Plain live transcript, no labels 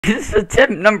This is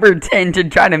attempt number 10 to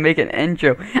try to make an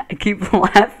intro. I keep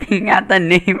laughing at the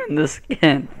name and the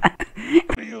skin.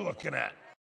 What are you looking at?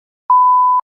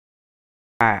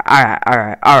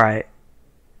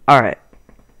 Alright.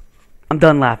 I'm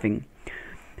done laughing.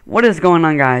 What is going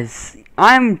on, guys?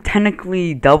 I'm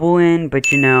technically double in,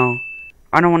 but you know,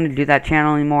 I don't want to do that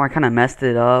channel anymore. I kind of messed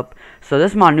it up. So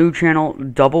this is my new channel,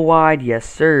 Double Wide. Yes,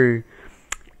 sir.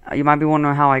 You might be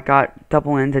wondering how I got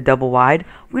double in to double wide.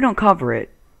 We don't cover it.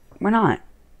 We're not.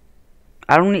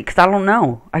 I don't need, because I don't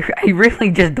know. I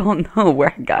really just don't know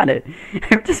where I got it.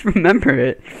 I just remember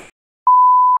it.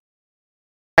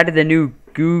 I added the new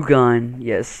goo gun.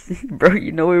 Yes. Bro,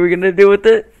 you know what we're going to do with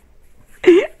it?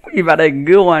 We about to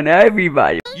goo on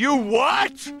everybody. You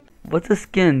what? What's a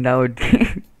skin that would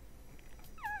be?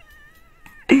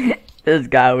 This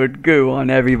guy would goo on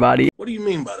everybody. What do you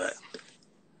mean by that?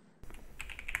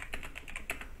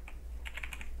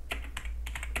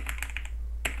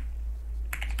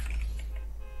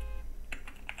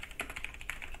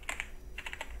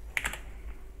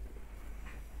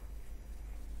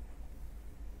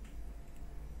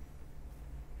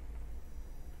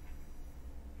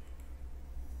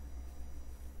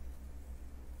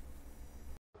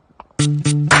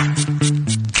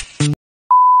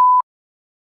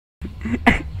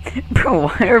 Bro,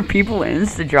 why are people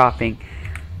insta dropping?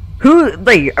 Who,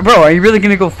 like, bro, are you really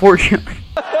gonna go fortune?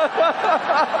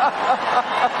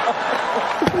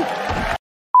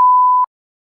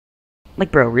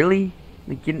 Like, bro, really?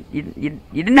 Like, you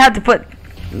didn't have to put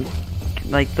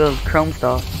like the Chrome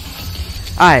stuff.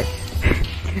 Alright.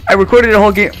 I recorded a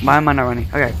whole game. Why am I not running?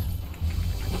 Okay.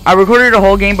 I recorded a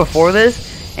whole game before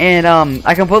this, and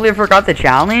I completely forgot the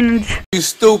challenge. You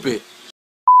stupid.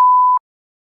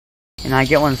 And I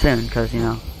get one soon, because, you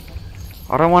know,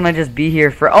 I don't want to just be here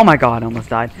for, oh my god, I almost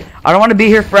died. I don't want to be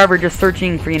here forever just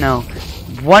searching for, you know,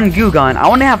 one goo gun. I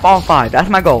want to have all 5. That's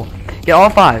my goal. Get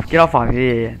all 5. Get all 5.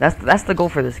 Yeah. That's the goal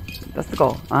for this. That's the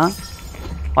goal.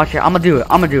 Watch it. I'm going to do it.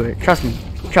 I'm going to do it. Trust me.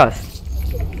 Trust.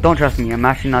 Don't trust me. I'm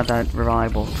actually not that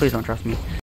reliable. Please don't trust me.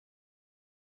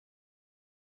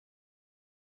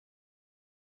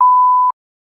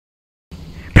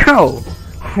 Bro,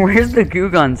 where's the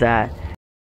goo guns at?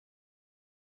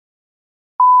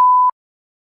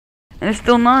 And there's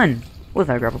still none. What's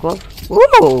that, grab a glove?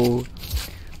 Whoa!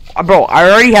 Bro,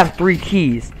 I already have 3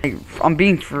 keys. Like, I'm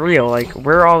being for real. Like,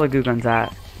 where are all the goo guns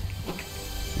at?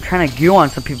 I'm trying to goo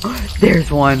on some people. There's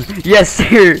one. Yes,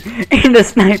 sir. And a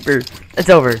sniper.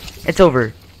 It's over. It's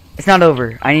over. It's not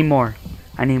over. I need more.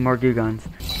 I need more goo guns.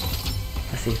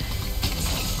 Let's see.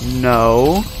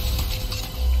 No.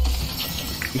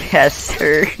 Yes,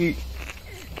 sir.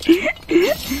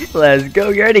 Let's go.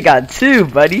 You already got 2,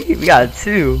 buddy. We got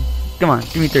 2. Come on,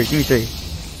 give me 3, give me 3.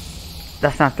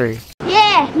 That's not 3.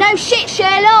 Yeah, no shit,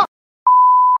 Sherlock.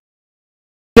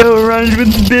 No,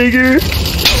 arrangement's bigger.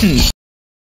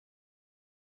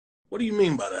 What do you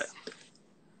mean by that?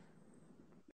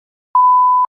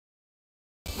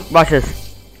 Watch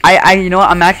this. You know what?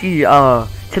 I'm actually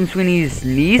Tim Sweeney's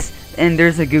niece, and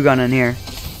there's a goo gun in here.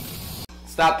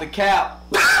 Stop the cap.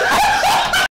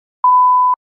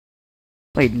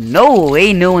 Wait, no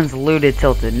way, no one's looted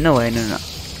tilted. No way, no.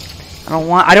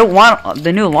 I don't want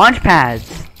the new launch pads.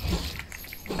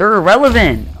 They're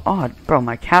irrelevant. Oh, bro,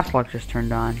 my caps lock just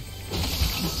turned on.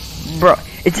 Bro,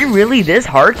 is it really this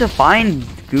hard to find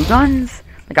goo guns?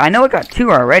 Like, I know I got 2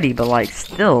 already, but like,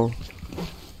 still,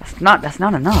 that's not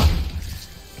enough.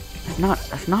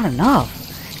 That's not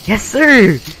enough. Yes,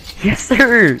 sir. Yes,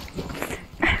 sir.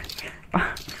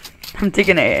 I'm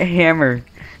taking a hammer,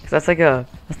 cause that's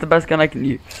the best gun I can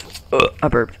use. I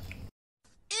burped.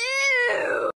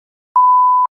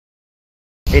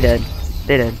 They dead.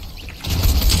 They dead.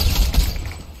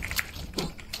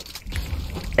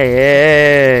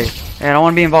 Hey, I don't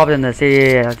want to be involved in this.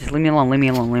 Yeah. Just leave me alone. Leave me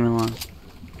alone. Leave me alone.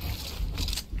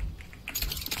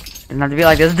 Doesn't have to be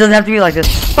like this. It doesn't have to be like this.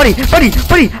 Buddy. I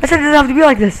said it doesn't have to be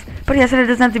like this. Buddy, I said it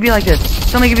doesn't have to be like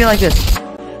this. Don't make it be like this.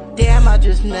 Damn, I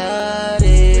just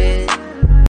nutted.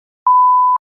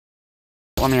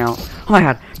 Let me out. Oh my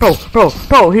god.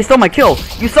 Bro, he stole my kill.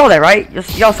 You saw that, right?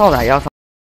 Y'all saw that. Y'all saw.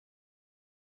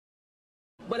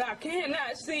 But I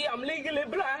cannot see, I'm legally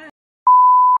blind.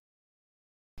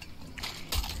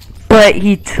 But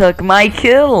he took my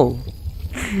kill.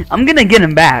 I'm gonna get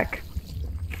him back.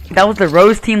 That was the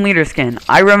Rose Team Leader skin.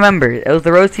 I remember. It was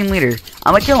the Rose Team Leader.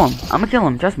 I'm gonna kill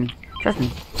him. Trust me. I'm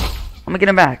gonna get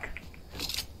him back.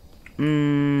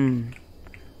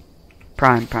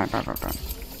 Prime.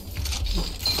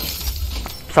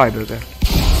 Sorry, Booga.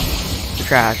 You're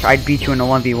trash. I'd beat you in a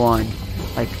 1v1.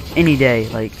 Like, any day.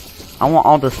 Like, I want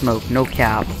all the smoke. No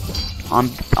cap. on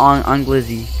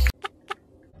Glizzy.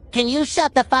 Can you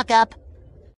shut the fuck up?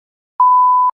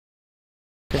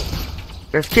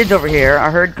 There's kids over here. I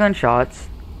heard gunshots.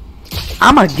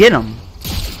 I'ma get him.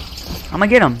 I'ma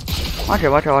get him. Watch it,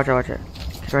 watch it, watch it, watch it.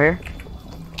 It's right here.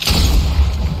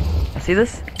 I see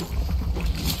this.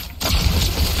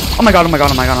 Oh my god, oh my god,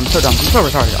 oh my god. I'm so dumb. I'm so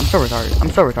retarded. I'm so retarded. I'm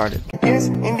so retarded. Yes,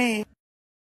 indeed.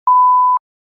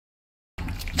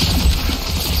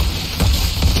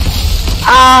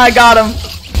 Ah, I got him.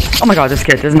 Oh my god, this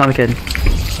kid. There's another kid.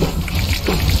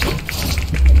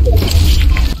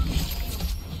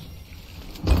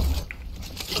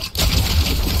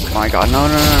 Oh my god, no,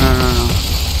 no, no, no, no, no.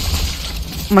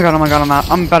 Oh my god, oh my god,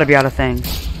 I'm about to be out of things.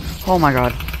 Oh my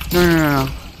god. No, no, no, no.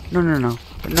 No, no, no.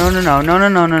 No, no, no, no, no,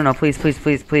 no, no, no. Please, please,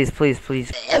 please, please, please,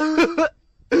 please.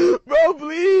 Bro,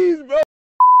 please, bro.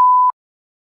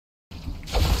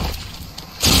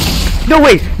 No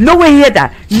way! No way he hit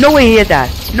that! No way he hit that!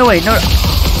 No way, no.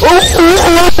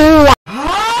 Oh! What?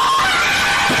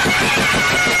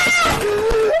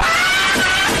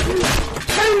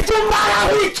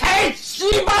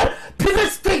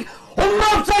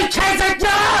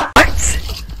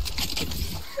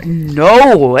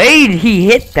 No way he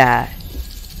hit that.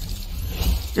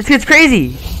 This kid's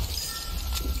crazy.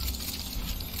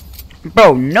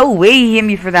 Bro, no way he hit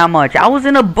me for that much. I was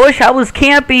in a bush. I was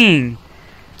camping.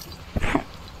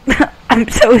 I'm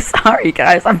so sorry,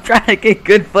 guys. I'm trying to get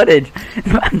good footage.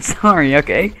 I'm sorry,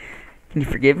 okay? Can you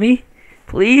forgive me?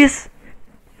 Please?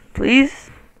 Please?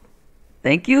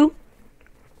 Thank you?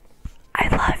 I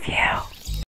love you.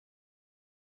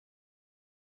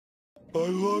 I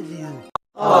love you.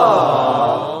 Aww.